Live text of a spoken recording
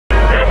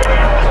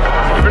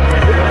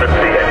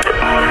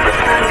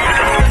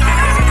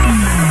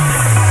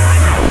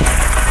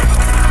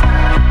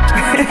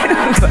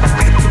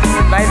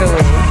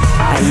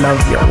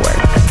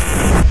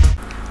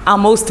Our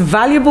most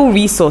valuable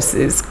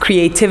resources,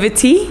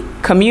 creativity,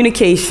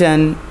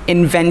 communication,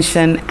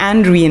 invention,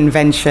 and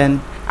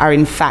reinvention, are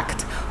in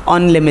fact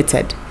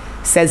unlimited,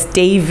 says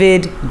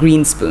David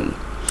Greenspoon.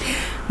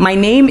 My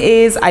name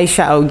is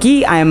Aisha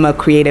Ogi. I am a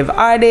creative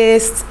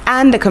artist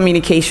and a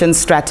communication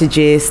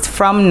strategist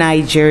from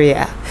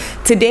Nigeria.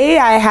 Today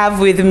I have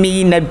with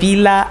me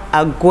Nabila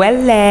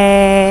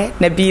Aguele.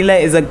 Nabila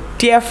is a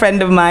dear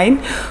friend of mine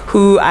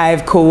who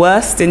I've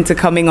coerced into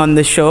coming on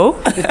the show.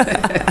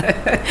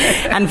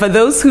 And for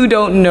those who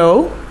don't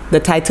know, the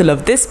title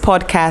of this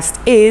podcast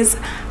is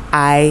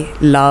I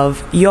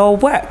Love Your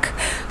Work.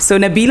 So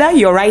Nabila,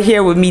 you're right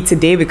here with me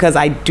today because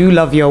I do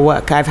love your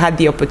work. I've had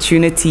the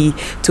opportunity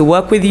to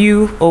work with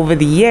you over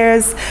the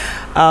years.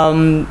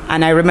 And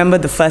I remember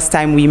the first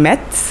time we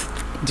met.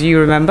 Do you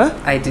remember?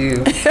 I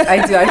do.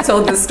 I've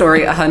told this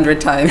story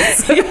 100 times.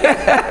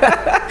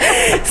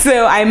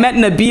 So I met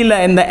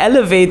Nabila in the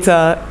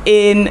elevator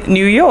in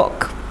New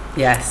York.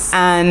 Yes.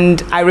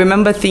 And I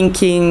remember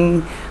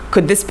thinking,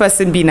 could this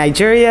person be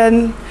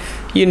Nigerian?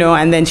 You know,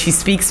 and then she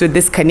speaks with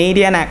this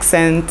Canadian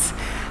accent.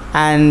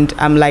 And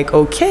I'm like,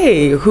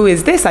 okay, who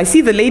is this? I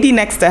see the lady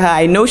next to her.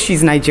 I know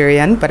she's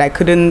Nigerian, but I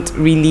couldn't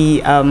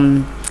really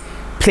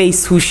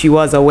place who she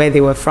was or where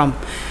they were from.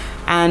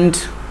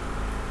 And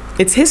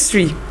it's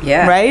history,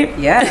 right?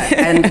 Yeah,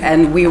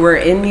 and we were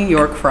in New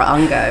York for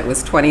UNGA. It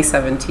was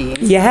 2017.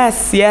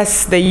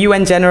 Yes, the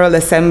UN General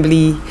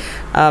Assembly.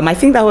 I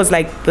think that was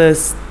like the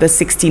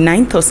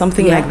 69th or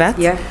something like that.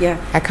 Yeah.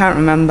 I can't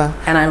remember.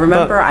 And I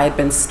remember I had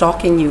been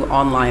stalking you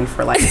online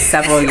for like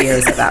several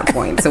years at that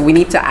point. So we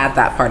need to add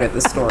that part of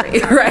the story,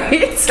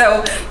 right?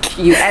 So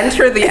you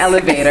enter the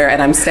elevator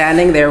and I'm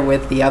standing there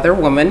with the other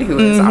woman who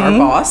is our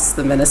boss,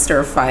 the Minister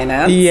of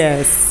Finance.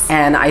 Yes.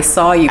 And I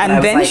saw you.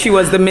 And then she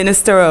was the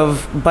Minister of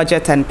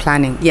Budget and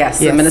Planning. Yes,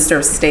 the Minister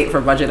of State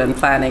for Budget and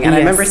Planning. And I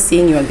remember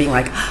seeing you and being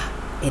like,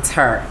 it's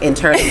her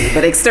internally,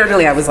 but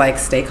externally I was like,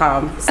 stay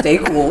calm, stay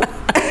cool.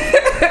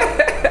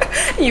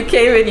 You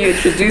came and you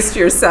introduced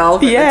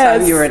yourself. At the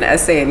time you were an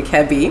SA in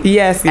Kebbi.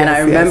 Yes. And I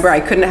remember I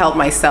couldn't help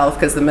myself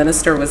because the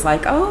minister was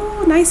like,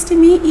 oh, nice to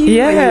meet you.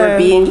 Yeah. And you were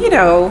being,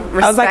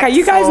 respectful. I was like, are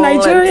you guys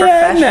Nigerian?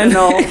 And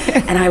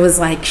professional. And I was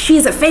like,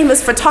 she's a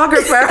famous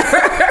photographer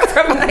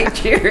from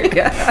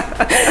Nigeria.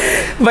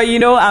 But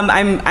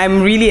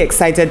I'm really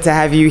excited to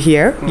have you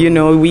here. You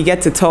know, we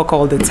get to talk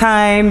all the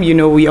time. You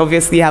know, we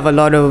obviously have a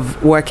lot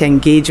of work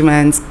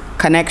engagements,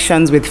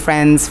 connections with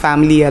friends,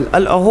 family, a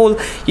whole,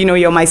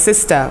 you're my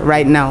sister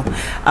right now.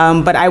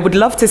 But I would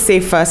love to say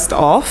first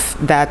off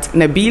that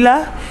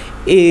Nabila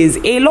is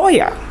a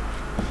lawyer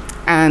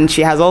and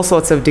she has all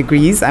sorts of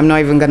degrees. I'm not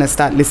even going to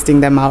start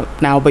listing them out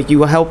now, but you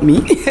will help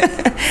me.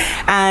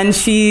 And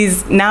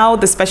she's now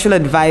the special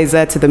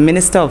advisor to the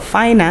Minister of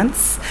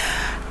Finance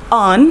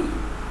on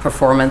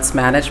performance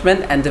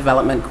management and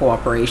development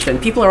cooperation.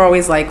 People are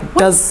always like,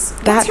 does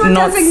that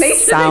not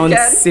sound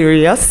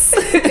serious?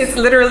 It's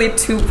literally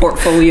two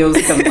portfolios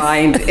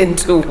combined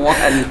into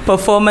one.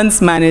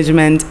 Performance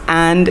management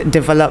and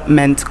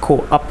development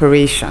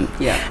cooperation.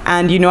 Yeah.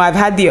 And I've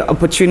had the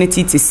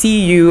opportunity to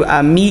see you,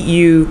 meet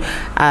you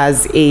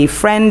as a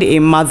friend, a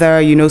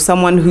mother,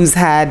 someone who's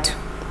had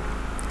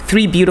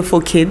 3 beautiful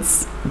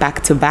kids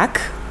back to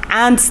back.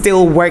 And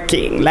still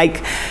working.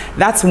 Like,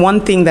 that's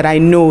one thing that I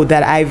know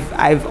that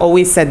I've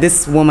always said,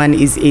 this woman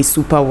is a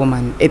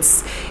superwoman.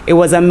 It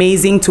was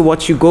amazing to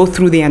watch you go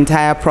through the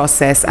entire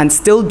process and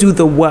still do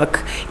the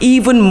work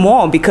even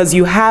more because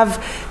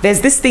there's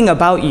this thing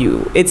about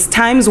you. It's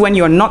times when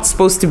you're not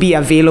supposed to be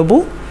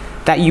available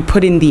that you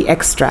put in the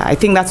extra. I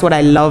think that's what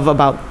I love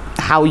about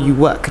how you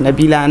work,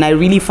 Nabila, and I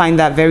really find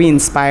that very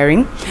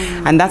inspiring.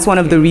 And that's one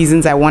of the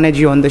reasons I wanted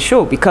you on the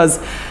show, because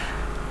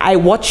I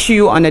watch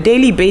you on a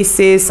daily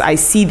basis. I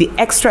see the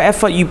extra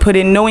effort you put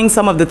in, knowing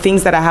some of the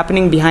things that are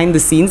happening behind the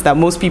scenes that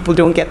most people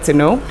don't get to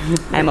know.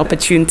 I'm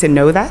opportune to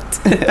know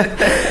that,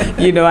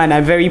 and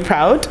I'm very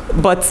proud.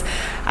 But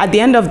at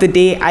the end of the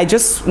day, I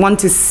just want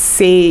to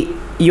say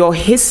your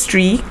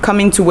history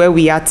coming to where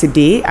we are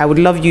today. I would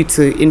love you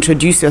to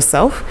introduce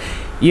yourself,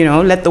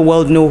 let the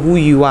world know who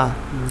you are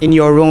in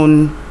your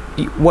own,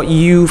 what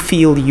you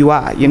feel you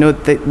are.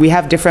 That we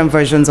have different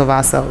versions of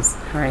ourselves,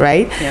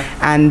 right? Yeah.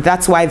 And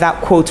that's why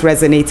that quote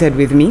resonated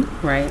with me.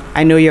 Right.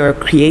 I know you're a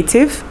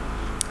creative,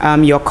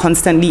 you're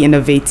constantly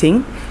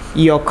innovating,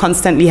 you're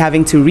constantly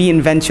having to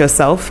reinvent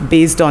yourself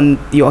based on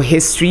your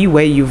history,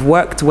 where you've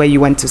worked, where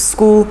you went to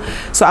school.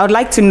 So I would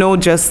like to know,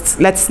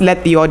 let's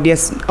let the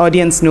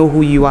audience know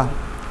who you are.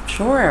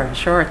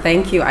 Sure.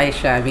 Thank you,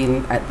 Aisha. I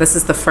mean, this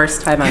is the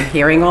first time I'm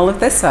hearing all of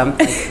this.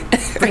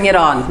 Bring it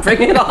on.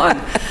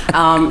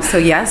 So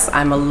yes,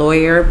 I'm a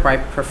lawyer by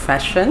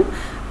profession.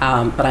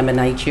 But I'm a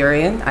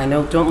Nigerian. I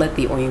know, don't let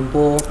the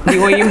Oyinbo,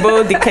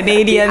 the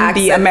Canadian,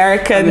 the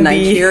American. I'm a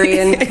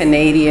Nigerian,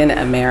 Canadian,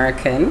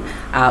 American.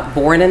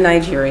 Born in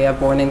Nigeria,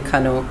 born in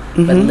Kano,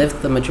 but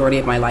lived the majority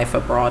of my life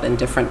abroad in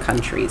different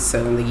countries.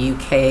 So in the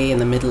UK, in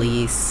the Middle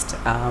East,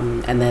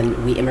 and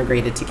then we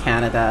immigrated to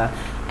Canada,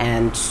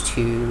 and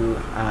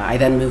I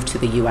then moved to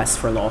the US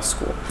for law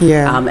school.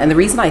 Yeah. And the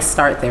reason I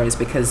start there is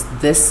because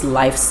this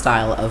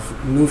lifestyle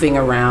of moving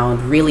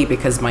around, really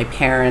because my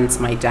parents,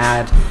 my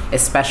dad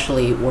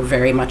especially, were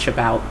very much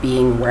about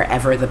being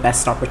wherever the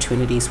best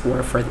opportunities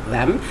were for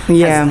them,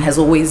 has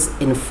always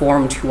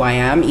informed who I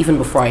am, even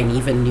before I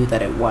even knew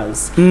that it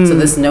was. So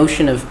this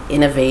notion of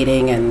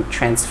innovating and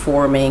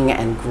transforming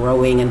and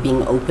growing and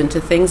being open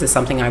to things is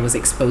something I was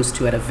exposed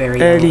to at a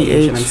very early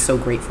age, and I'm so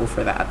grateful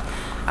for that.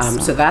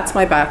 So that's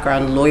my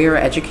background, lawyer,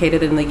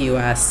 educated in the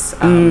US,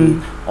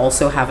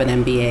 also have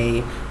an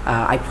MBA.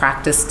 I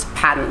practiced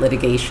patent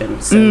litigation,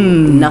 so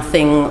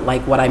nothing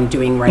like what I'm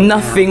doing right now.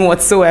 Nothing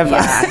whatsoever.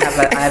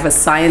 Yeah, I have a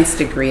science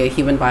degree, a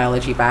human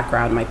biology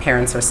background. My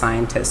parents are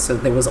scientists, so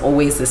there was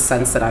always this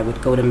sense that I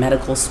would go to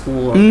medical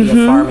school or be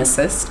a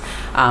pharmacist.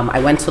 I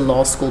went to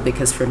law school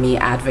because for me,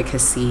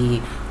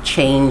 advocacy,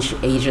 change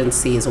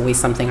agency is always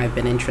something I've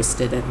been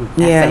interested in,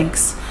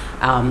 ethics.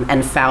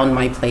 And found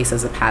my place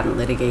as a patent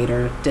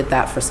litigator, did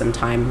that for some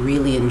time,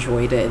 really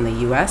enjoyed it in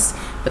the US,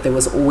 but there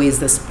was always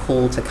this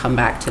pull to come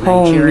back to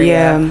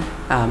Nigeria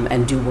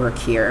and do work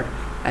here.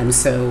 And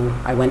so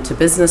I went to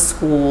business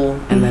school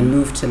and then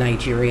moved to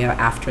Nigeria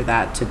after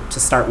that to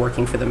start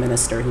working for the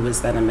minister, who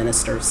was then a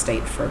minister of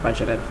state for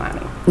budget and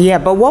planning. Yeah,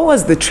 but what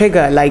was the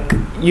trigger? Like,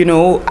 you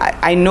know,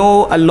 I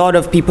know a lot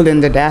of people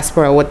in the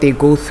diaspora, what they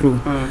go through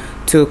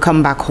to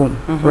come back home,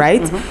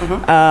 right?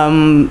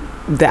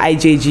 The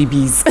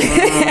IJGBs.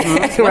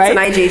 What's an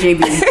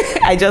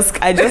IJGB? I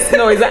just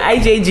know, is it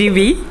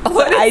IJGB?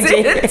 What is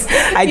it?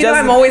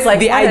 I'm always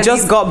like, I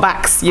just got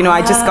back. You know,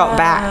 I just got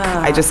back.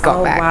 I just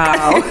got back.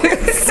 Wow.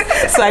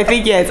 So I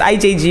think, it's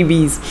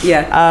IJGBs.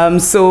 Yeah.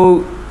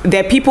 So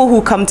there are people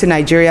who come to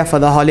Nigeria for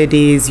the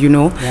holidays, you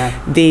know.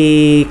 Yeah.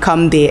 They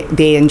come,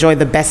 they enjoy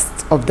the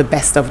best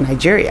of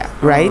Nigeria,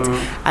 right?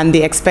 And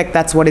they expect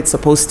that's what it's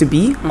supposed to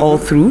be all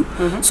through.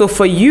 So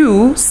for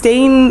you,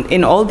 staying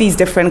in all these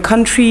different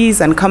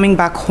countries and coming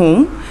back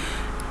home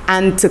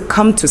and to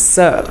come to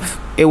serve,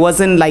 it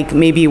wasn't like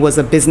maybe it was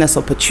a business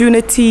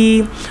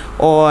opportunity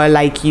or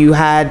like you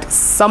had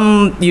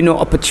some, you know,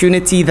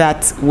 opportunity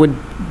that would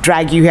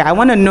drag you here. I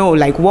want to know,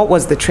 like, what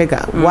was the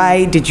trigger?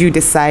 Why did you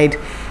decide,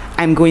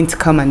 I'm going to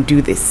come and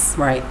do this?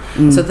 Right.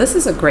 So this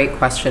is a great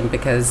question,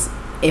 because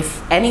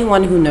if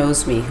anyone who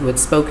knows me, who had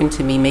spoken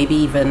to me maybe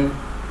even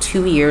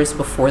 2 years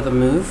before the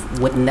move,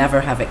 would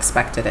never have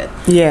expected it.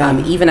 Yeah.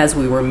 Even as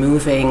we were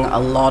moving, a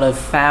lot of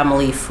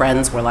family,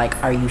 friends were like,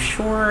 are you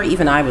sure?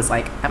 Even I was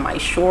like, am I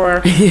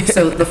sure?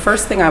 So the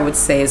first thing I would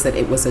say is that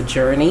it was a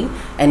journey.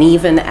 And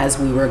even as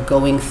we were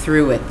going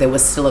through it, there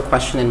was still a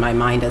question in my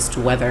mind as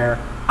to whether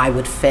I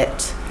would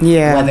fit,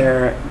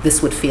 whether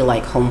this would feel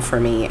like home for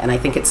me. And I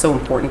think it's so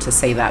important to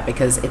say that,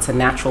 because it's a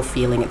natural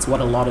feeling. It's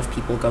what a lot of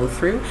people go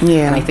through.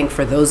 And I think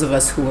for those of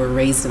us who were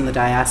raised in the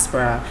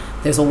diaspora,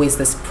 there's always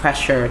this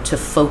pressure to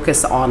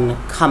focus on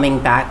coming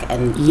back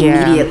and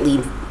immediately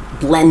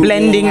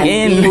blending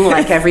in, being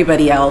like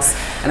everybody else.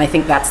 And I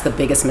think that's the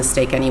biggest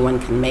mistake anyone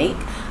can make.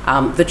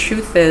 The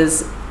truth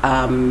is,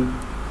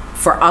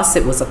 for us,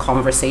 it was a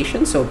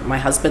conversation. So my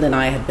husband and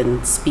I had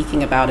been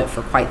speaking about it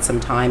for quite some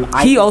time.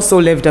 He also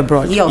lived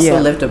abroad. He also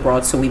lived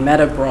abroad. So we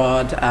met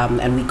abroad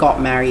and we got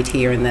married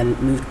here and then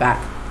moved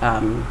back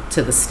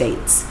to the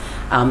States.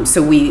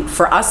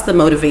 For us, the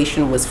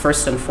motivation was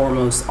first and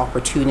foremost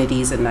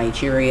opportunities in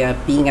Nigeria,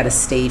 being at a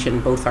stage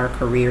in both our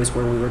careers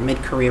where we were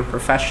mid-career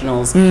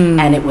professionals,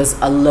 and it was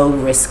a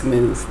low-risk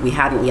move. We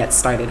hadn't yet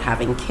started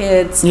having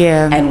kids,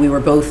 and we were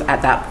both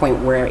at that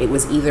point where it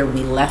was either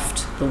we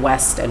left the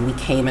West and we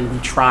came and we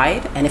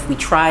tried, and if we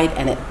tried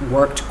and it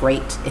worked,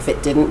 great. If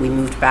it didn't, we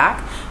moved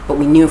back. But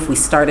we knew if we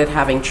started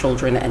having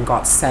children and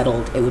got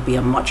settled, it would be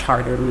a much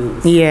harder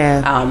move.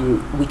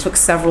 We took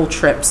several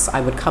trips.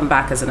 I would come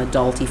back as an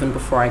adult even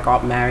before I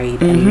got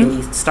married, and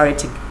really started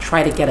to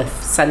try to get a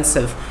sense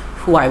of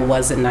who I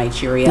was in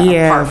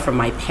Nigeria, apart from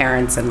my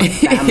parents and my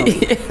family.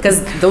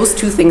 Because those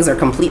two things are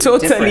completely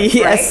different,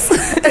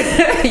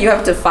 right? You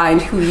have to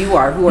find who you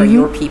are, who are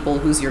your people,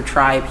 who's your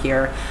tribe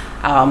here.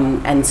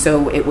 And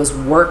so it was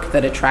work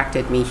that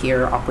attracted me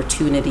here,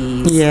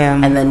 opportunities,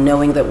 and then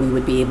knowing that we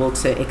would be able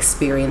to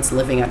experience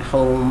living at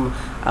home,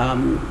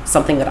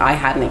 something that I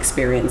hadn't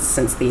experienced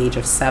since the age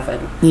of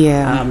 7.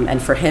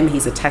 And for him,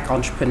 he's a tech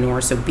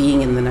entrepreneur, so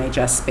being in the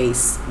Niger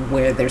space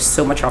where there's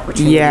so much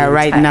opportunity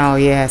right tech, now,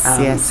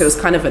 so it's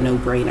kind of a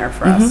no-brainer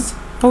for us.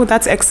 Oh,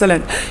 that's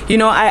excellent. You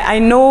know, I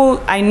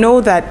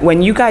know that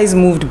when you guys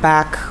moved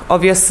back,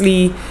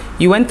 obviously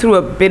you went through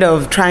a bit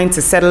of trying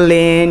to settle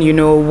in, you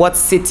know, what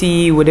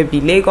city, would it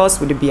be Lagos,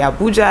 would it be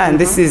Abuja? And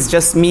this is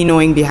just me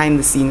knowing behind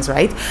the scenes,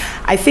 right?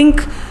 I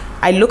think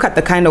I look at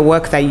the kind of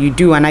work that you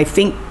do, and I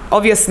think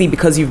obviously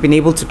because you've been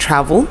able to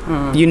travel,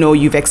 you know,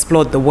 you've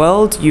explored the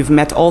world, you've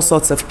met all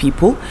sorts of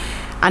people.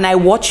 and I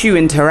watch you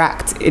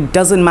interact. It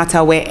doesn't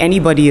matter where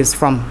anybody is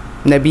from.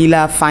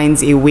 Nabila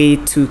finds a way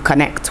to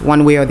connect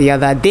one way or the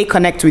other. They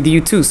connect with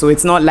you too, so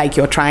it's not like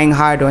you're trying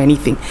hard or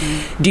anything.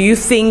 Do you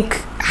think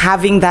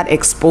having that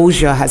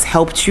exposure has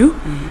helped you,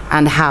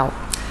 and how?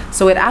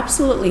 So it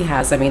absolutely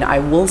has. I mean, I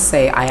will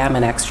say I am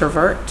an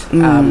extrovert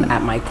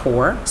at my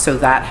core, so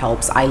that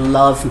helps. I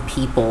love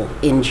people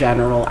in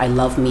general. I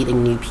love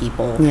meeting new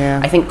people. Yeah.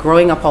 I think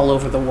growing up all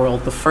over the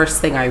world, the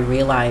first thing I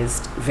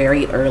realized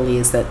very early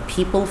is that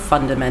people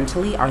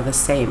fundamentally are the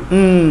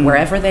same.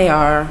 Wherever they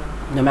are,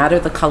 no matter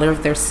the color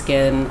of their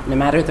skin, no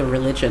matter the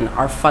religion,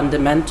 our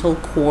fundamental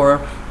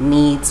core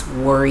needs,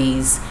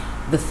 worries,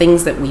 the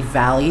things that we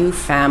value,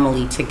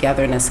 family,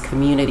 togetherness,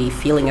 community,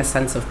 feeling a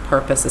sense of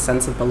purpose, a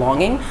sense of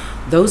belonging,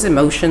 those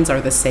emotions are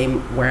the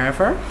same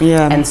wherever.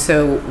 Yeah. And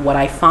so what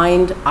I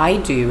find I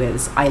do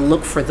is I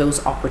look for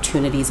those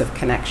opportunities of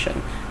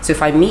connection. So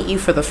if I meet you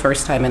for the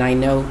first time and I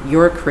know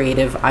you're a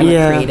creative, I'm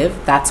a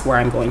creative, that's where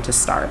I'm going to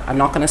start. I'm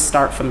not going to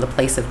start from the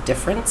place of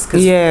difference,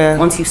 because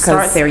once you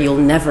start there, you'll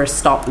never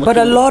stop looking. But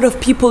a lot of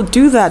people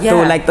do that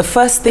though. Like the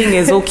first thing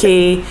is,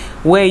 okay,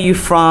 where are you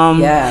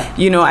from?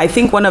 You know, I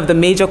think one of the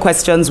major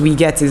questions we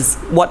get is,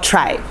 what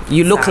tribe?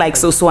 You look like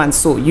so and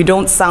so. You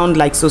don't sound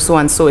like so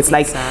and so. It's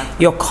like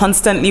you're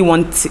constantly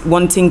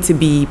wanting to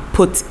be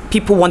put,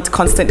 people want to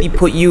constantly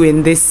put you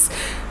in this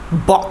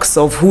box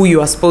of who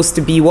you are supposed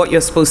to be, what you're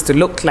supposed to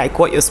look like,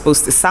 what you're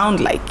supposed to sound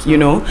like, you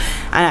know.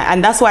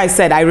 And that's why I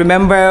said, I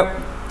remember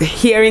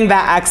hearing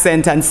that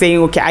accent and saying,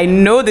 okay, I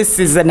know this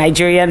is a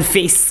Nigerian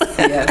face,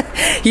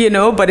 you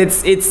know, but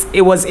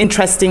it was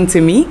interesting to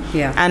me.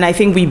 And I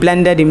think we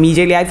blended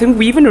immediately. I think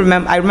we even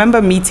I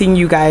remember meeting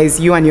you guys,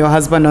 you and your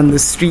husband, on the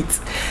street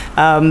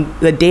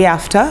the day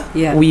after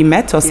we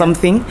met or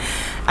something.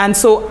 And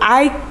so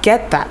I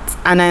get that,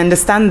 and I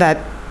understand that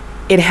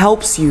it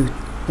helps you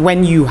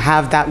when you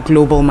have that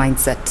global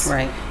mindset.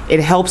 Right. It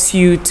helps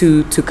you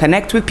to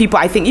connect with people.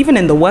 I think even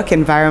in the work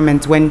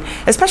environment, when,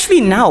 especially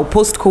now,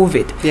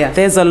 post-COVID,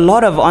 there's a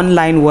lot of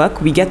online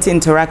work. We get to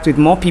interact with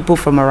more people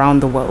from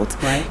around the world.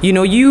 Right. You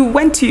know, you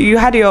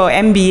had your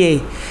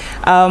MBA.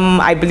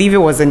 I believe it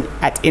was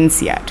at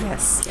INSEAD.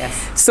 Yes,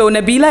 yes. So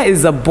Nabila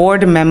is a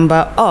board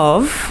member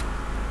of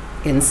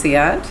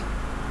INSEAD.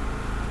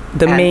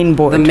 The main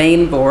board. The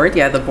main board,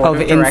 the board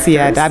of directors.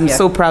 INSEAD. I'm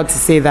so proud to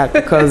say that,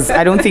 because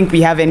I don't think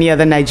we have any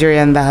other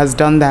Nigerian that has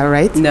done that,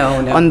 right?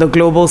 No. On the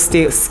global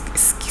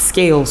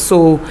scale.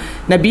 So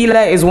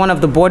Nabila is one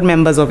of the board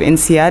members of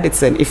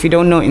INSEAD. If you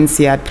don't know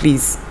INSEAD,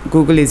 please,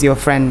 Google is your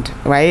friend,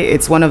 right?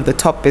 It's one of the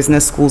top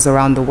business schools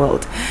around the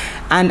world.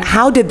 And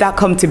how did that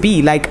come to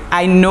be? Like,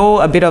 I know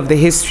a bit of the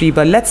history,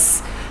 but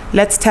let's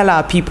tell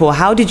our people,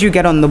 how did you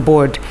get on the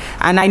board?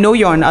 And I know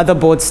you're on other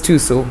boards too,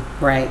 so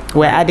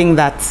we're adding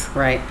that.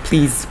 Right.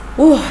 Please.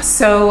 Ooh,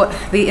 so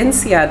the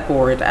INSEAD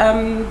board,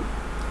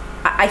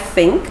 I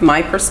think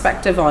my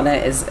perspective on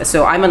it is,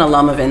 so I'm an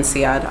alum of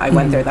INSEAD. I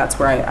went there, that's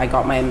where I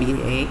got my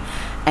MBA.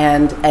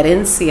 And at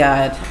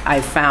INSEAD, I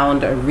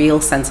found a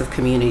real sense of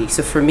community.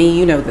 So for me,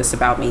 you know this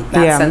about me,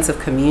 that sense of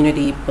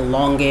community,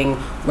 belonging,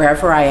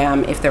 wherever I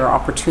am, if there are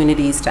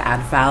opportunities to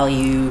add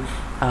value,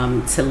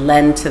 to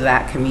lend to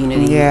that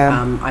community,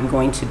 I'm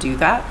going to do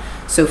that.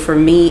 So for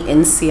me,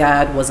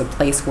 INSEAD was a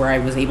place where I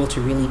was able to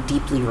really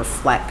deeply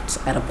reflect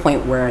at a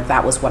point where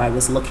that was what I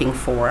was looking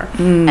for.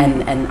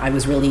 And I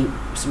was really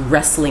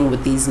wrestling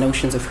with these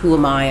notions of, who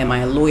am I? Am I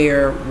a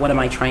lawyer? What am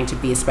I trying to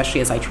be,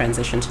 especially as I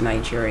transition to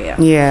Nigeria?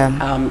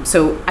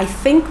 So I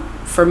think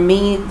for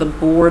me, the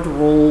board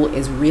role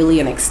is really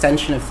an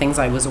extension of things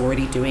I was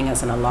already doing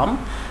as an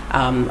alum.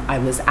 I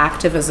was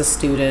active as a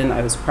student.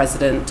 I was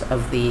president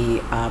of the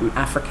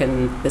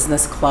African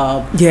Business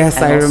Club. Yes,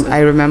 I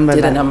remember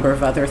did that. a number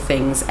of other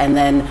things, and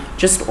then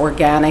just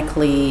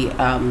organically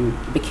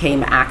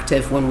became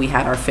active when we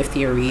had our 5th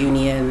year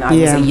reunion. I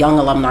was a young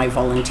alumni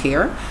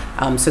volunteer.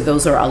 So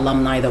those are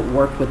alumni that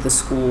worked with the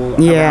school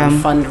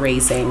around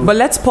fundraising. But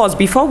let's pause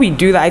before we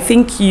do that. I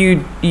think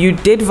you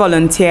did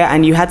volunteer,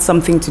 and you had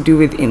something to do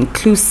with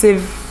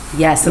inclusive.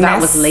 Yes, so that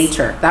was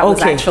later. That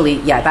was actually,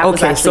 that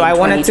was actually so I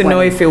wanted to know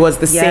if it was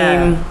the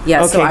same.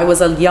 Yeah, so I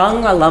was a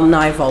young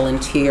alumni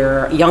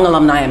volunteer, young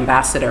alumni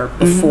ambassador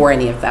before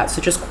any of that.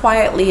 So just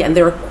quietly, and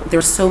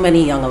there's so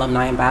many young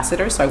alumni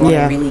ambassadors, so I want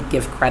to really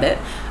give credit.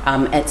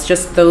 It's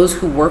just those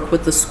who work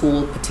with the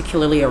school,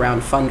 particularly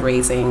around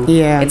fundraising.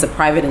 It's a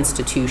private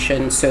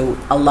institution, so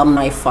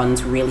alumni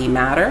funds really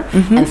matter.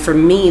 And for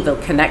me, the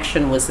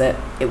connection was that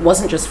it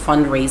wasn't just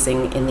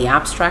fundraising in the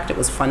abstract, it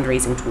was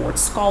fundraising towards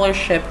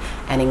scholarship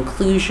and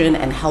inclusion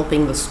and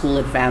helping the school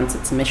advance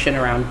its mission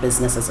around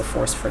business as a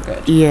force for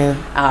good.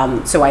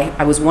 So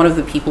I was one of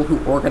the people who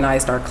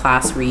organized our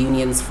class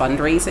reunions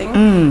fundraising,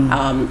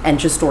 and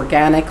just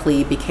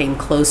organically became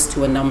close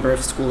to a number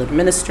of school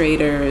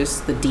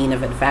administrators, the dean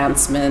of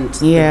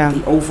advancement,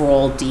 the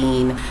overall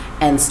dean,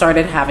 and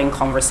started having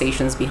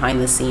conversations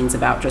behind the scenes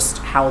about just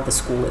how the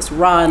school is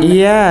run,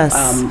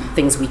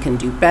 things we can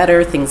do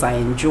better, things I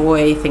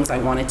enjoy, things I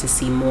wanted to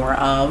see more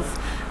of.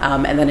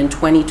 And then in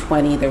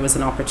 2020, there was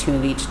an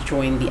opportunity to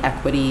join the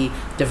Equity,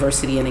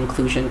 Diversity, and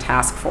Inclusion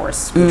Task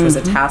Force, which was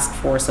a task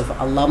force of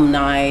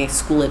alumni,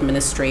 school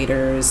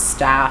administrators,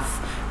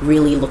 staff,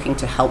 really looking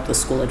to help the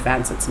school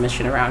advance its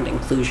mission around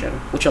inclusion,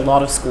 which a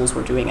lot of schools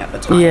were doing at the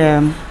time.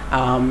 Yeah.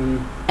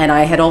 And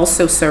I had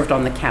also served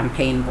on the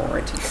campaign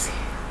board.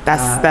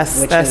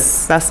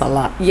 That's a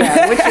lot.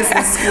 Yeah, which is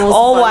the school's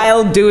all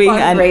while doing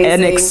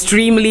an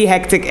extremely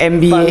hectic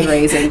MBA.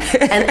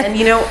 Fundraising. And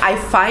you know, I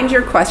find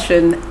your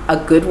question a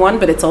good one,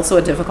 but it's also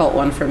a difficult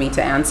one for me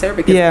to answer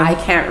because I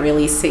can't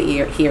really sit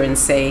here and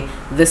say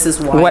this is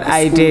why what the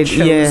I school did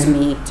chose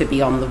me to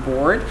be on the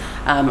board.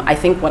 I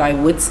think what I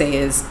would say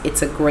is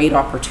it's a great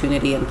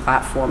opportunity and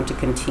platform to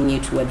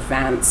continue to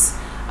advance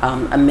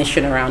a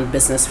mission around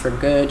business for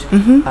good,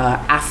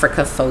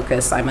 Africa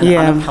focus. I'm an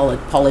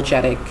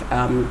unapologetic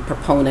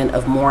proponent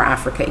of more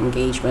Africa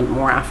engagement,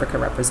 more Africa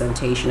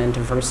representation and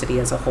diversity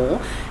as a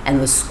whole. And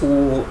the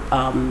school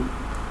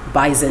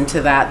buys into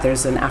that.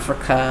 There's an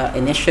Africa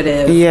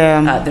initiative.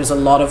 There's a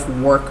lot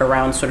of work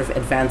around sort of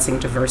advancing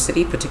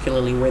diversity,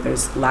 particularly where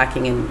there's a lack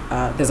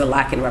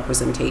in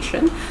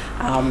representation.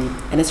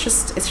 And it's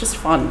just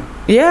fun.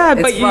 Yeah,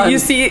 but you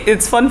see,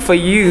 it's fun for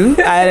you.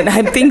 And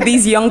I think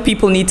these young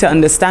people need to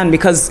understand,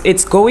 because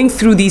it's going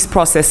through these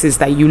processes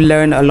that you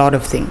learn a lot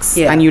of things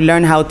and you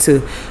learn how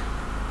to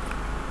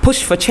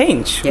push for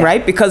change,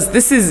 right? Because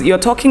you're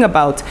talking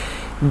about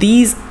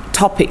these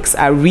topics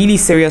are really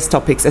serious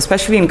topics,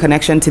 especially in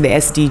connection to the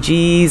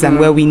SDGs and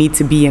where we need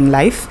to be in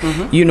life,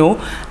 you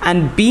know,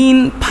 and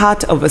being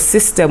part of a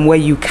system where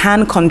you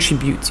can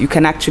contribute, you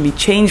can actually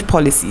change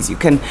policies, you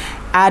can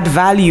add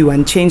value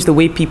and change the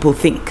way people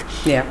think.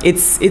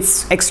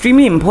 It's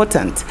extremely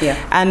important.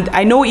 And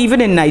I know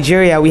even in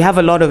Nigeria we have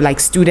a lot of like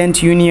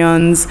student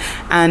unions,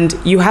 and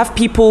you have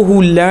people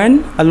who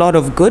learn a lot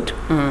of good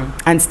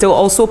and still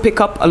also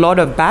pick up a lot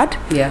of bad.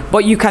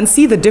 But you can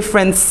see the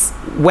difference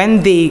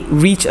when they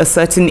reach a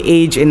certain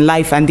age in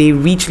life and they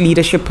reach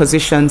leadership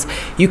positions.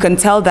 You can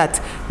tell that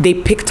they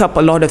picked up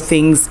a lot of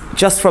things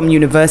just from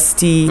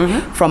university,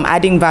 from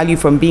adding value,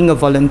 from being a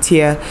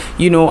volunteer,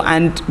 you know.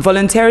 And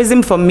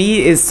volunteerism for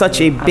me is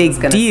such a big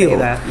deal.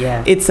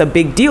 It's a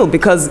big deal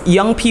because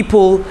young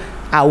people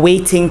are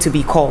waiting to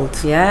be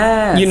called.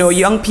 You know,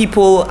 young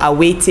people are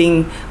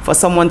waiting for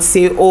someone to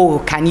say, oh,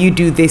 can you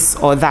do this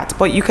or that?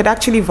 But you could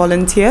actually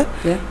volunteer.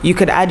 You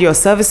could add your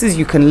services.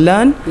 You can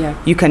learn.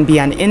 You can be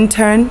an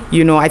intern.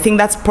 You know, I think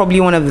that's probably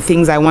one of the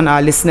things I want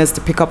our listeners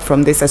to pick up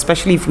from this,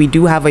 especially if we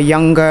do have a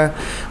younger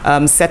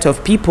set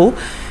of people.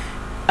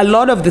 A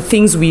lot of the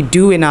things we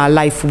do in our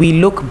life, we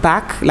look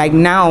back, like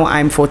now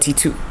I'm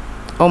 42.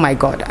 Oh my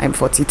God, I'm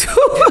 42.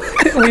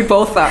 We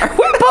both are.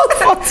 We're both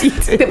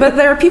 42. But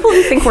there are people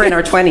who think we're in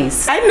our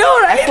 20s. I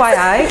know,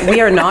 right? FYI, we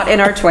are not in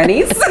our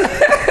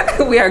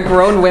 20s. We are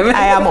grown women.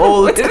 I am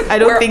old. I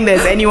don't think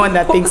there's anyone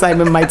that thinks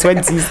I'm in my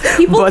 20s.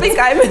 People think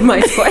I'm in my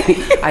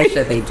 20s.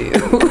 Aisha, they do.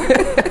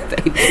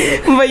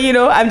 They do. But you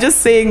know, I'm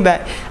just saying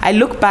that I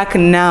look back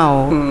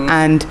now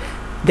and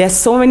there's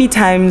so many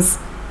times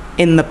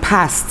in the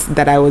past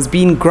that I was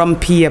being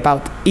grumpy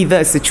about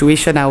either a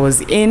situation I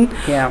was in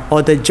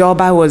or the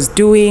job I was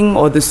doing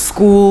or the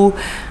school.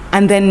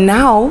 And then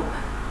now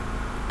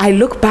I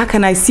look back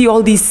and I see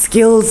all these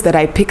skills that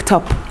I picked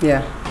up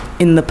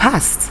in the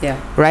past,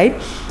 right?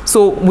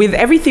 So with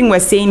everything we're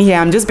saying here,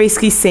 I'm just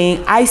basically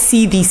saying I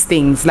see these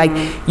things. Like,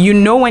 you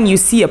know, when you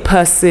see a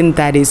person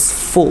that is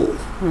full,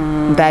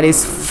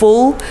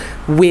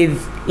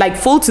 with like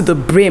full to the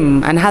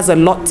brim and has a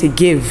lot to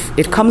give.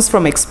 It comes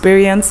from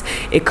experience,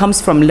 it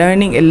comes from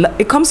learning,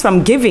 it comes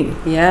from giving.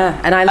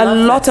 And I love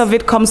a lot of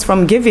it comes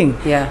from giving.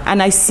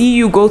 And I see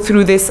you go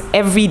through this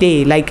every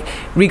day, like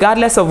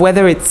regardless of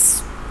whether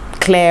it's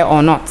clear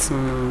or not.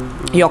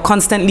 You're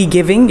constantly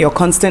giving, you're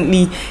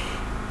constantly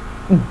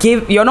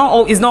it's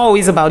not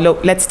always about,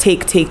 look, let's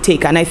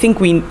take. And I think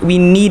we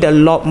need a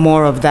lot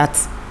more of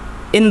that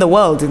in the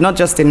world, not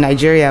just in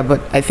Nigeria,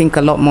 but I think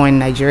a lot more in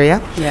Nigeria.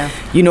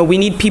 You know, we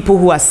need people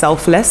who are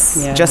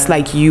selfless, just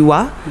like you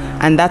are.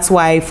 And that's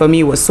why for me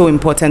it was so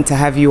important to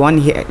have you on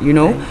here, you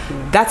know.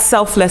 That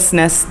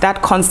selflessness,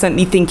 that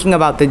constantly thinking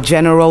about the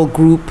general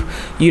group,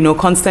 you know,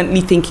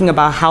 constantly thinking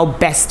about how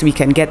best we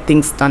can get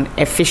things done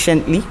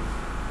efficiently.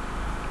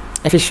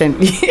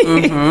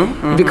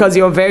 Because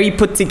you're very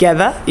put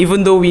together,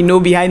 even though we know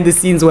behind the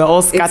scenes we're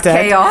all scattered.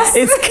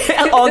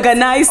 It's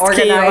organized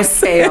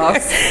chaos.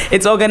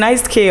 It's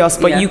organized chaos,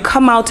 but you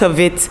come out of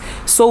it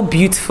so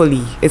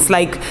beautifully. It's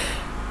like,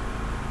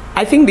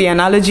 I think the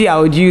analogy I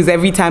would use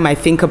every time I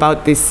think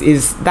about this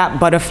is that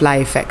butterfly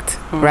effect,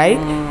 right?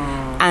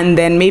 And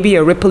then maybe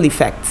a ripple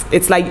effect.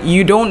 It's like,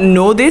 you don't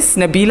know this,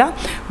 Nabila,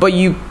 but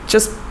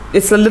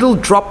it's a little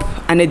drop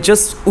and it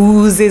just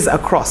oozes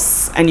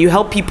across, and you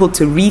help people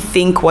to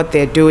rethink what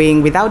they're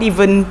doing without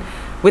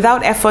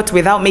effort,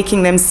 without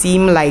making them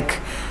seem like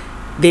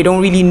they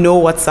don't really know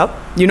what's up.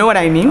 You know what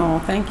I mean? Oh,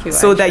 thank you.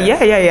 So Aisha.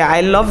 that,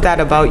 I love that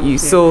about you.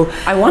 So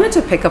I wanted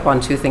to pick up on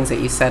two things that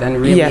you said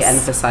and really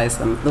emphasize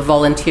them. The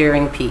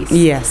volunteering piece.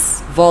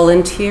 Yes.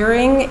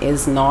 Volunteering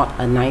is not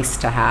a nice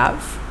to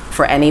have.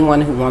 for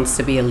anyone who wants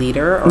to be a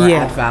leader or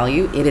add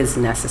value, it is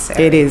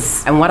necessary. It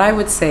is. And what I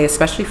would say,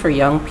 especially for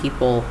young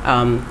people,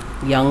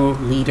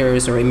 young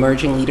leaders or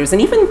emerging leaders,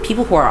 and even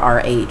people who are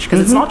our age, because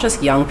it's not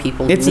just young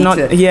people. It's not,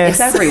 yes.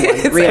 It's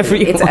everyone,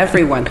 really. It's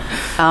everyone.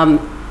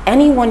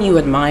 Anyone you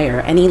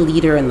admire, any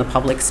leader in the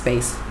public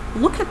space,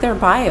 look at their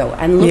bio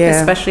and look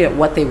especially at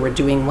what they were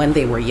doing when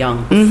they were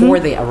young, before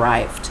they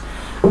arrived.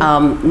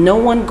 No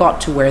one got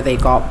to where they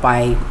got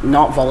by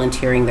not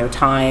volunteering their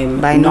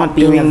time, by not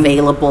being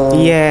available,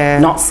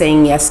 not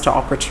saying yes to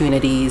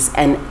opportunities,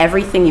 and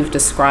everything you've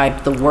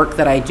described, the work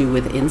that I do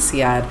with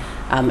INSEAD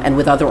and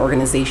with other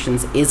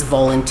organizations is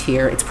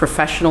volunteer. It's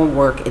professional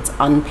work. It's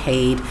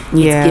unpaid.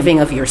 It's giving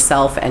of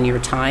yourself and your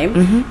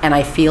time. And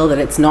I feel that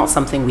it's not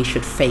something we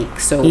should fake.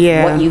 So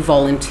what you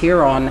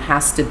volunteer on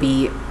has to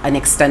be an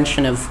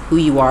extension of who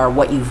you are,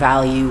 what you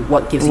value,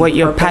 what gives you what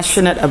you're purpose,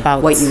 passionate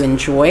about, what you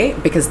enjoy,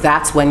 because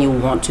that's when you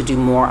want to do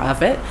more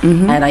of it.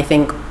 And I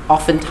think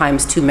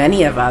oftentimes too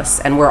many of us,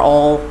 and we're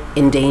all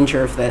in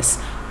danger of this,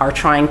 are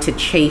trying to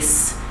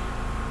chase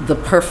the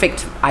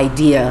perfect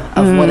idea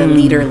of what a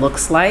leader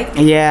looks like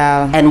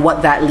and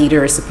what that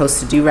leader is supposed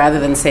to do, rather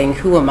than saying,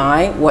 who am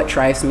I, what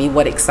drives me,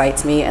 what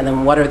excites me, and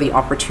then what are the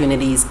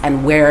opportunities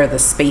and where are the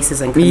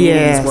spaces and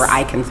communities where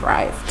I can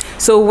thrive.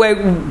 So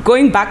we're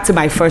going back to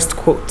my first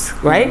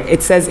quote, right?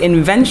 It says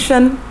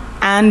invention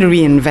and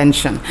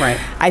reinvention. Right.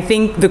 I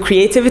think the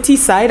creativity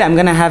side, I'm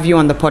going to have you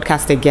on the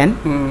podcast again.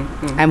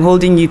 I'm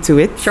holding you to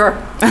it. Sure.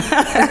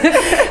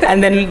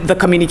 And then the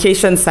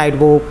communication side,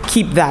 we'll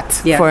keep that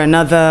for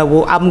another.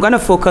 I'm going to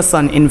focus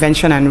on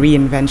invention and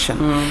reinvention.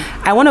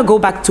 I want to go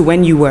back to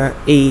when you were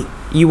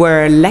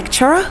a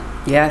lecturer.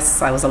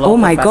 Yes, I was a law professor. Oh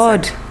my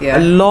God, a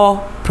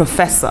law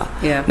professor.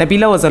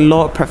 Nabila was a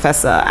law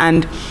professor.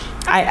 And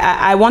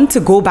I want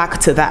to go back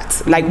to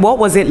that. Like, what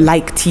was it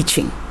like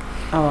teaching?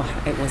 Oh,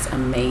 it was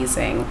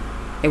amazing.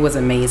 It was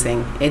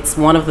amazing. It's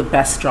one of the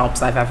best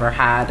jobs I've ever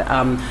had.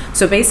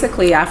 So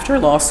basically, after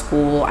law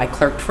school, I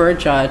clerked for a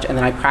judge, and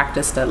then I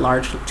practiced at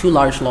two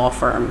large law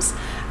firms,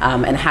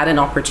 and had an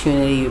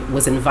opportunity,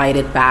 was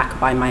invited back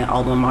by my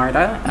alma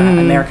mater,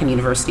 American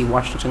University,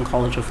 Washington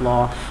College of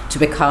Law, to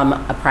become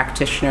a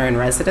practitioner in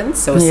residence.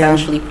 So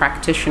essentially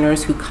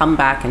practitioners who come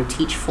back and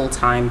teach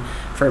full-time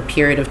for a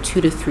period of 2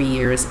 to 3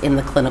 years in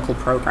the clinical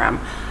program.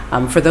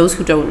 For those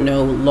who don't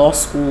know, law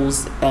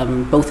schools,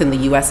 both in the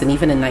US and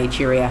even in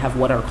Nigeria, have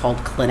what are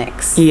called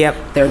clinics.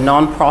 They're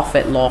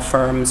nonprofit law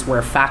firms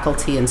where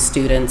faculty and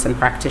students and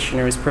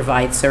practitioners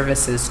provide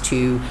services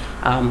to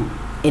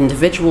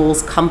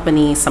individuals,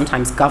 companies,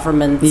 sometimes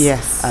governments,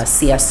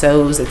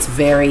 CSOs. It's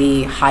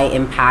very high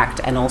impact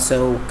and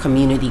also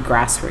community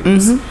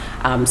grassroots.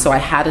 So I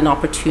had an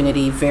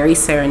opportunity very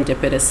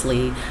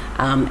serendipitously,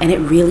 and it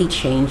really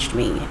changed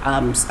me.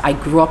 I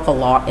grew up a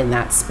lot in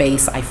that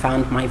space. I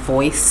found my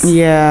voice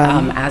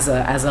as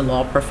a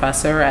law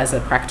professor, as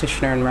a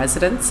practitioner in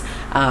residence.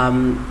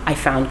 I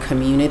found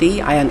community,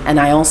 and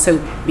I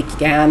also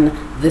began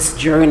this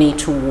journey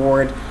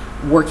toward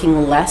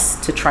working less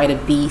to try to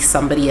be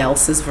somebody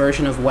else's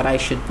version of what I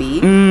should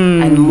be,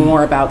 and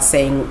more about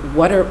saying,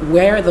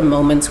 where are the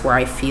moments where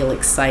I feel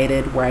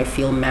excited, where I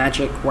feel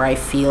magic, where I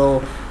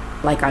feel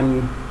like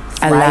I'm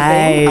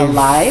thriving,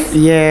 alive,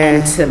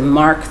 and to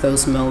mark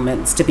those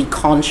moments, to be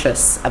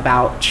conscious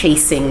about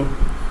chasing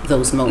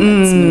those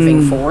moments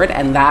moving forward.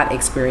 And that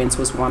experience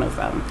was one of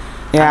them.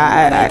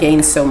 I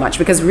gained so much,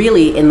 because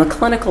really in the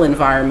clinical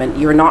environment,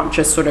 you're not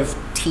just sort of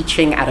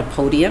teaching at a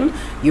podium,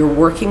 you're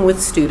working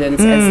with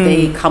students as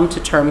they come to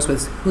terms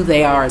with who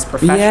they are as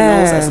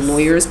professionals, as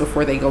lawyers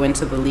before they go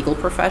into the legal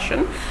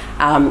profession.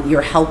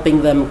 You're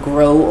helping them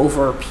grow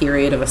over a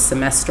period of a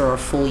semester or a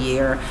full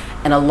year.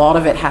 And a lot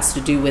of it has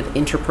to do with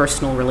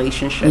interpersonal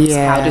relationships.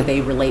 How do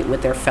they relate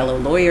with their fellow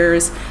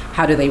lawyers?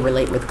 How do they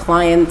relate with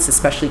clients,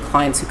 especially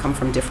clients who come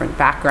from different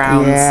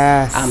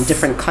backgrounds,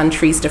 different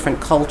countries,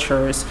 different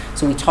cultures.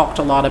 So we talked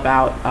a lot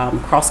about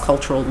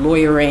cross-cultural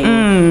lawyering,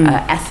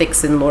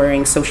 ethics in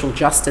lawyering, social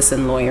justice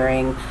in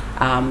lawyering,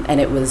 and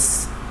it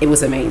was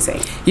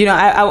amazing. You know,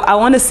 I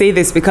want to say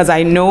this because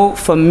I know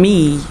for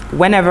me,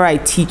 whenever I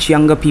teach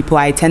younger people,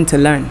 I tend to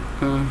learn.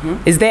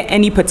 Is there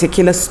any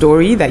particular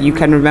story that you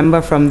can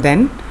remember from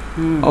then,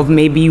 of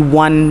maybe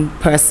one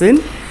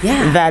person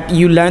that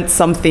you learned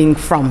something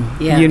from,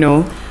 you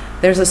know?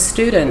 There's a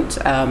student,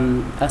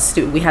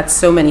 we had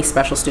so many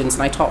special students,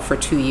 and I taught for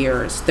 2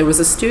 years. There was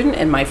a student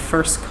in my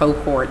first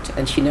cohort,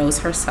 and she knows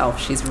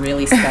herself. She's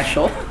really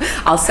special.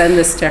 I'll send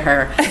this to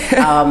her.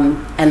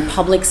 And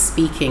public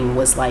speaking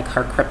was like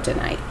her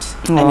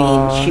kryptonite. I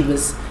mean, she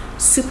was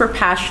super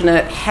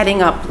passionate,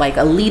 heading up like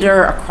a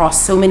leader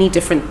across so many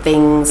different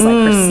things. Like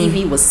her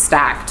CV was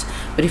stacked.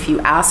 But if you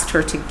asked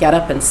her to get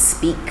up and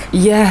speak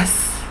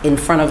in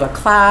front of a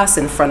class,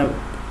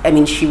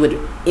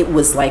 it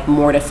was like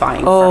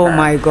mortifying for her. Oh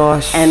my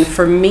gosh. And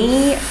for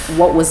me,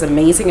 what was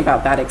amazing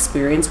about that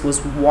experience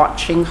was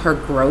watching her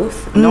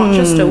growth, not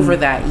just over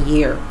that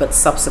year, but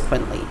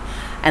subsequently.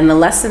 And the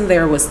lesson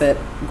there was that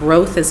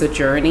growth is a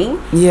journey,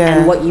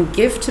 and what you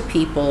give to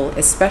people,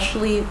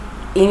 especially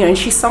you know, and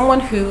she's someone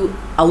who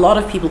a lot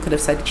of people could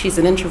have said she's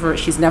an introvert,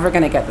 she's never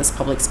going to get this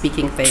public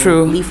speaking thing.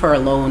 True. Leave her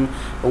alone.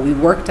 But we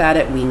worked at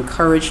it, we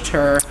encouraged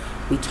her,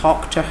 we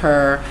talked to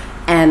her,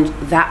 and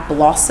that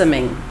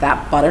blossoming,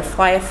 that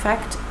butterfly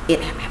effect,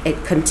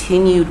 it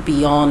continued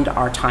beyond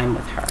our time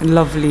with her.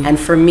 Lovely. And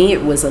for me,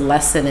 it was a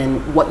lesson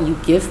in what you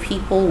give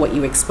people, what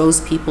you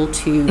expose people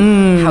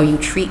to, how you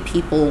treat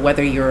people,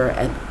 whether you're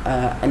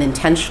an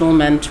intentional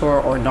mentor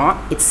or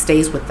not. It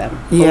stays with them,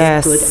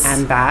 both good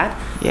and bad,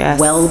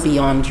 well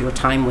beyond your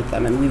time with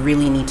them. And we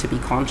really need to be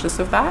conscious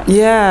of that.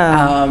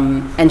 Yeah.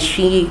 And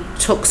she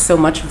took so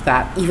much of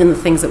that, even the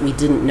things that we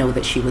didn't know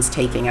that she was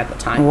taking at the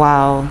time.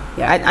 Wow.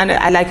 Yeah. And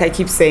I like I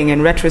keep saying,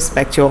 in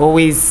retrospect, you're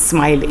always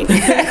smiling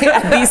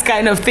at these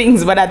kind of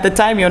things, but at the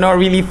time you're not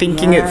really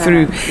thinking it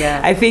through.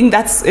 Yeah. I think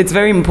it's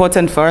very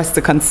important for us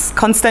to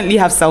constantly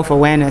have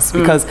self-awareness,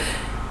 because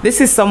this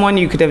is someone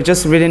you could have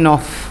just written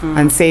off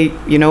and say,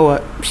 you know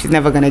what, she's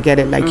never going to get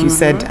it, like you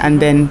said,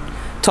 and then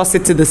toss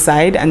it to the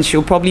side, and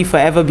she'll probably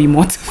forever be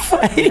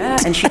mortified. Yeah,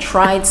 and she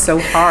tried so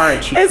hard.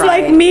 It's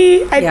like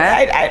me.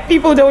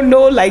 People don't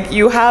know, like,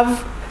 you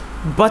have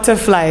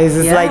butterflies.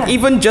 It's like,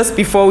 even just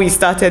before we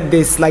started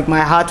this, like,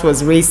 my heart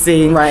was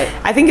racing. Right.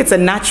 I think it's a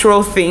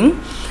natural thing,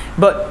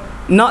 but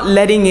not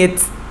letting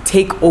it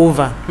take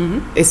over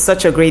is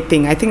such a great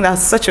thing. I think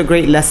that's such a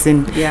great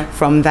lesson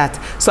from that.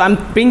 So I'm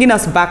bringing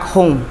us back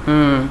home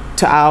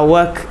to our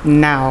work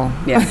now.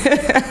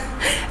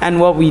 And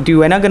what we do.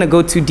 We're not going to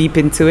go too deep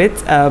into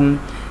it.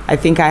 I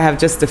think I have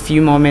just a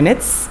few more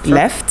minutes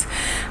left.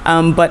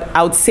 But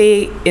I would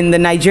say in the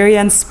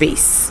Nigerian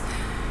space,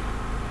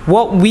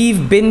 what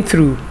we've been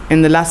through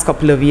in the last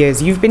couple of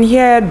years, you've been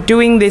here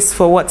doing this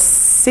for what,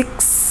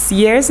 6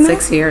 years now?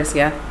 6 years,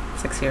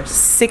 6 years.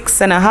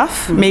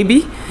 6.5,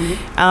 maybe.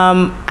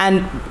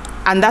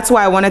 And that's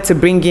why I wanted to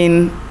bring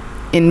in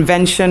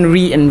invention,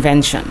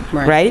 reinvention,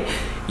 right?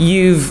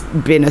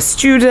 You've been a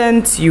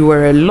student, you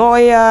were a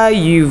lawyer,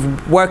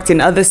 you've worked in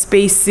other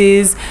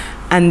spaces,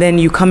 and then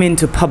you come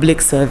into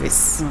public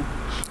service.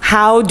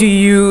 How do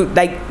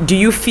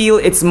you feel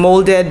it's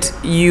molded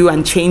you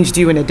and changed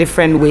you in a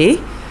different way?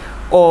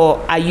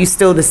 Or are you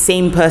still the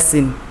same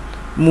person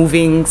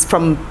moving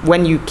from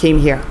when you came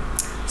here?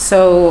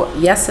 So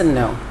yes and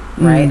no,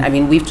 right? I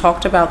mean, we've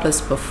talked about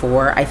this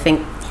before. I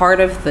think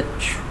part of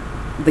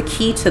the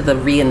key to the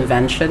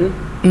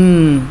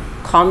reinvention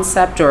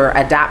concept, or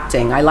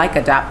adapting, I like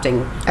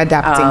adapting,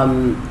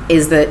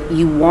 is that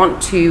you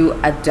want to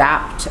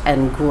adapt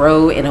and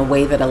grow in a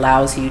way that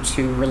allows you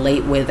to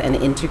relate with and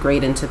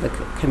integrate into the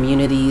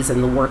communities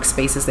and the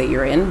workspaces that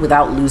you're in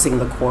without losing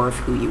the core of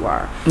who you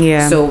are.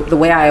 So the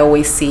way I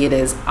always see it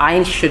is,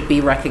 I should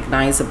be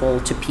recognizable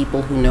to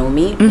people who know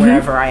me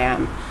wherever I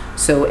am.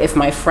 So if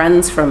my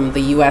friends from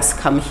the US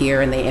come here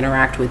and they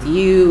interact with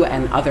you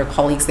and other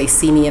colleagues, they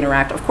see me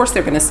interact, of course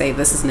they're going to say,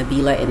 this is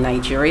Nabila in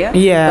Nigeria.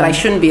 But I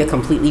shouldn't be a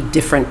completely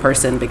different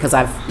person because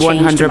I've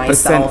changed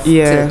myself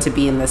to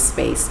be in this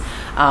space.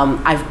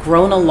 I've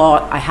grown a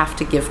lot. I have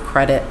to give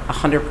credit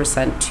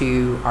 100%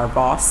 to our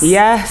boss.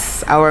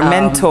 Yes, our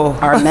mentor.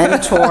 Our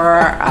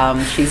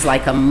mentor. She's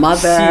like a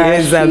mother.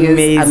 She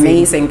is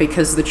amazing.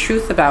 Because the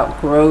truth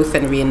about growth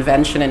and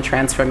reinvention and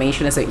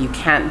transformation is that you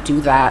can't do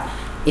that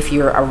if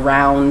you're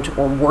around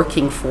or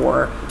working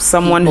for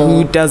someone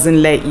who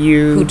doesn't let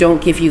you, who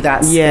don't give you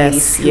that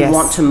space, who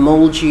want to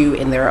mold you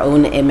in their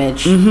own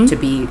image to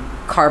be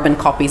carbon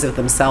copies of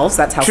themselves.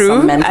 That's how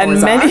some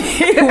mentors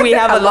are. We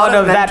have a lot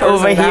of that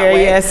over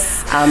here.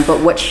 But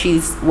what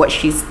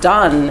she's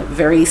done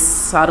very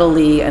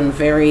subtly and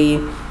very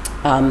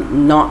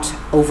not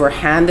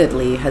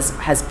overhandedly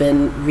has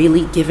been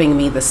really giving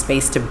me the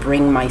space to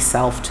bring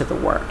myself to the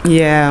work.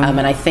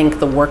 And I think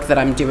the work that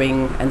I'm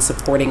doing and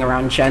supporting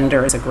around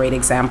gender is a great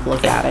example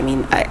of that. I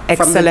mean,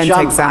 from the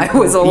jump, I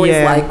was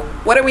always like,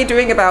 what are we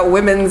doing about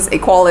women's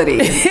equality?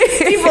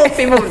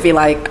 people would be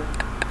like,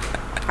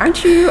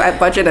 aren't you at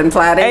budget and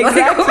planning?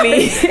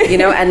 Exactly. You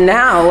know, and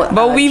now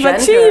but we've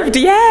achieved,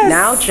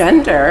 now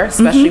gender,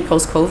 especially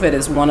post-COVID,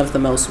 is one of the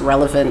most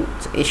relevant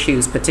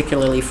issues,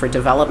 particularly for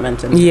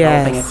development and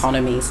developing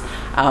economies.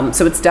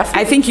 So it's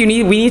definitely, I think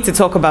we need to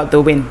talk about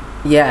the win.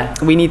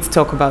 We need to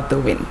talk about the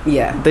win.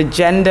 The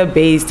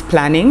gender-based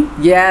planning.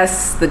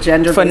 Yes, the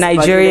gender-based for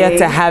Nigeria budgeting.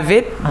 To have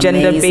it,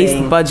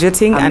 gender-based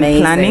budgeting and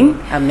planning.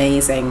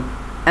 Amazing.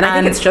 And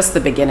I think it's just the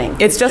beginning.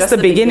 It's just the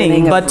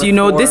beginning. But, you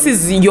know, this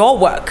is your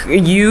work.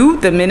 You,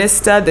 the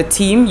minister, the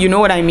team, you know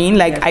what I mean?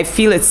 Like, I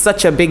feel it's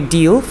such a big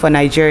deal for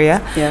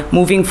Nigeria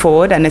moving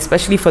forward, and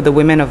especially for the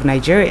women of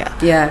Nigeria.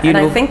 And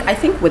I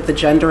think with the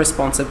gender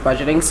responsive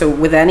budgeting, so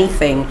with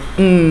anything,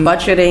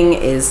 budgeting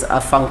is a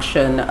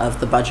function of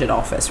the budget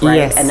office,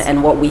 right?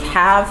 And what we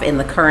have in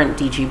the current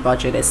DG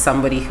budget is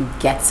somebody who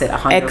gets it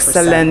 100%.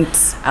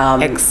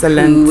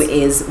 Excellent. Who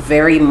is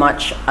very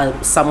much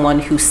someone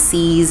who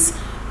sees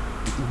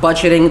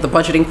budgeting, the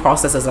budgeting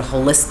process is a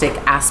holistic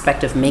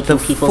aspect of making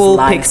The people's full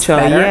lives picture,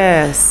 better.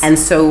 yes. And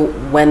so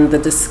when the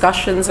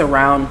discussions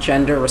around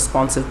gender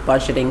responsive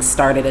budgeting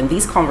started, and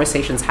these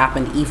conversations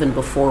happened even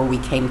before we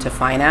came to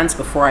finance,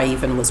 before I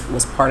even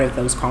was part of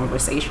those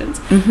conversations,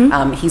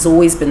 he's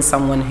always been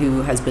someone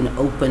who has been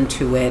open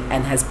to it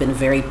and has been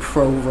very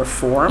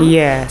pro-reform.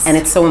 Yes. And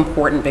it's so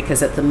important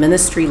because at the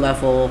ministry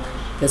level,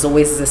 there's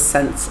always this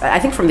sense, I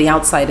think from the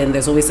outside in,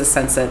 there's always a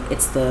sense that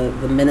it's the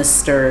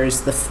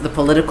ministers, the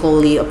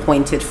politically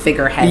appointed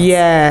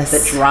figureheads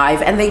that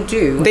drive, and they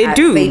do.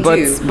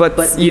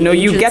 But you know,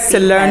 you get to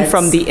learn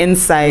from the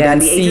inside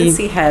and the see.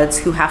 agency heads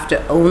who have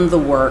to own the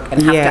work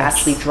and have to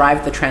actually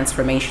drive the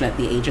transformation at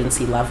the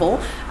agency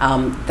level.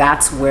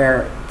 That's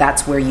where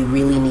you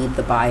really need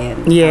the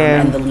buy-in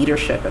and the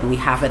leadership, and we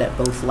have it at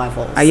both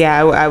levels.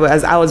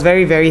 I was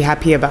very, very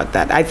happy about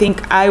that. I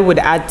think I would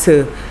add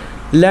to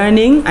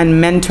learning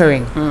and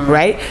mentoring,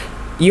 right?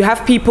 You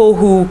have people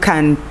who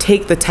can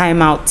take the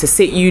time out to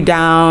sit you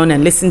down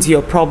and listen to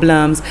your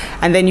problems,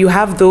 and then you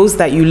have those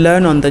that you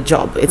learn on the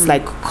job. It's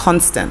like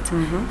constant.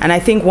 And I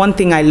think one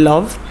thing I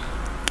love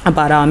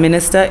about our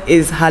minister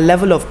is her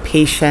level of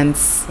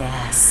patience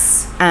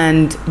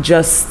and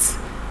just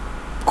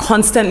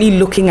constantly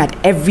looking at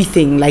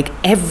everything, like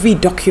every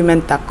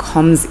document that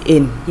comes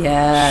in.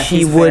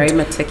 She would very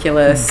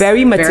meticulous,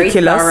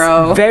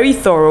 very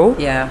thorough.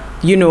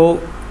 You know,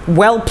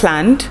 well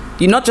planned.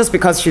 Not just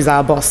because she's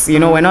our boss, you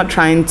know, we're not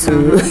trying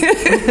to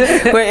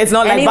but it's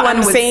not like, but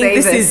I'm saying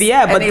this is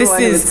but this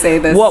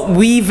is what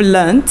we've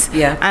learned.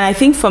 And I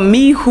think for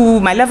me,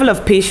 my level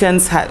of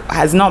patience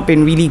has not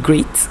been really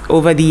great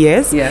over the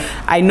years.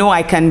 I know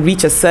I can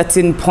reach a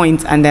certain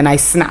point and then I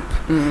snap.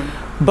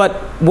 But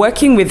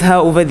working with her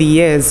over the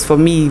years, for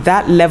me,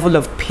 that level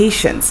of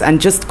patience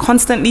and just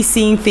constantly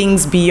seeing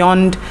things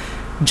beyond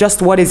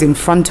just what is in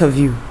front of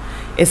you.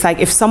 It's like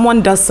if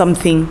someone does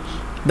something,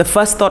 the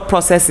first thought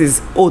process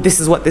is, oh, this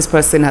is what this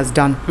person has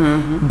done.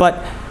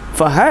 But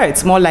for her,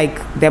 it's more like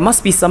there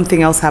must be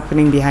something else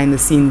happening behind the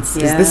scenes.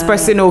 Is this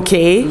person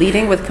okay?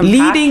 Leading with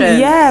compassion,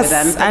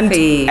 with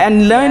empathy.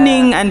 and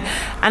learning. And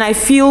I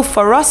feel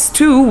for us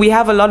too, we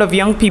have a lot of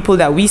young people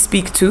that we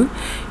speak to,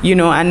 you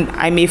know, and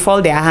I may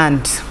fall their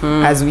hand,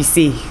 as we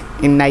see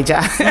in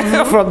Niger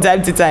from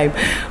time to time.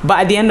 But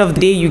at the end of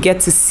the day, you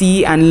get to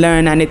see and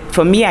learn. And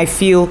for me, I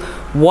feel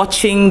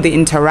watching the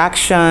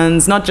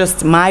interactions, not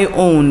just my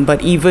own,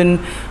 but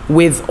even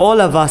with all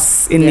of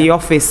us in the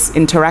office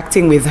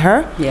interacting with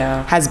her,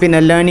 has been a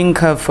learning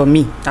curve for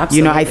me.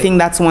 You know, I think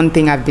that's one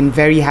thing I've been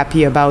very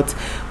happy about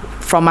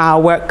from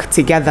our work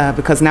together,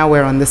 because now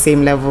we're on the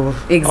same level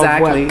of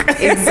work.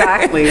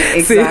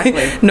 Exactly.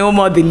 So, no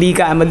more the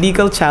legal. I'm a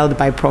legal child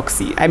by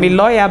proxy. I'm a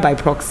lawyer by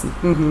proxy.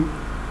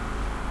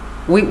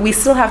 We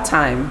still have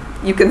time.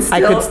 You can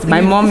still.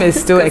 My mom is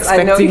still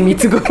expecting me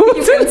to go.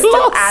 You can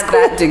still add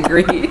that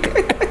degree.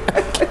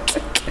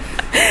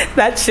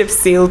 That ship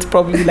sailed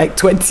probably like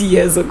 20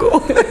 years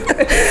ago.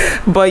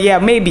 But yeah,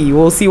 maybe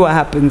we'll see what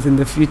happens in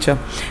the future.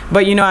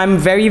 But you know, I'm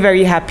very,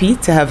 very happy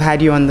to have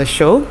had you on the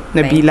show,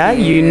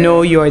 Nabila. You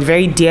know, you're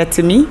very dear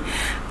to me,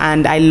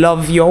 and I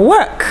love your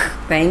work.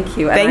 Thank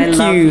you. And I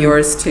love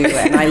yours too.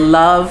 And I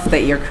love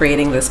that you're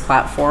creating this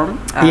platform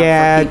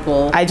for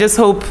people. I just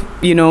hope,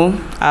 you know,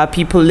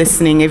 people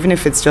listening, even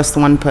if it's just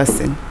one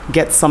person,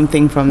 get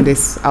something from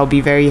this. I'll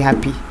be very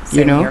happy,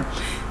 you know. Here.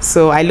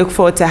 So I look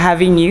forward to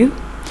having you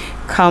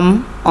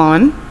come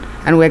on,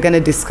 and we're going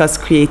to discuss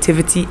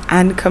creativity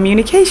and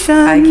communication.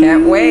 I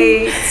can't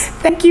wait.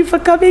 Thank you for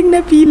coming,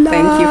 Nabila.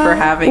 Thank you for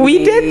having me.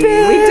 We did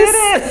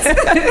it.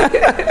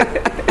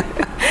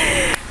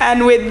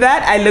 And with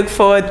that, I look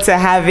forward to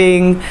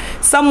having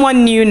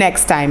someone new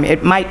next time.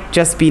 It might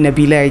just be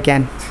Nabila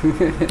again.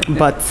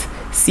 But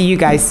see you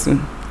guys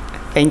soon.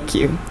 Thank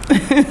you.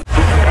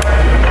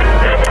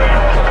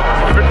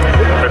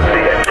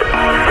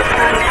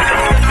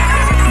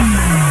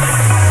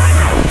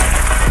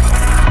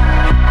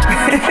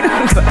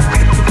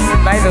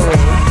 By the way,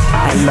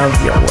 I love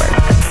your work.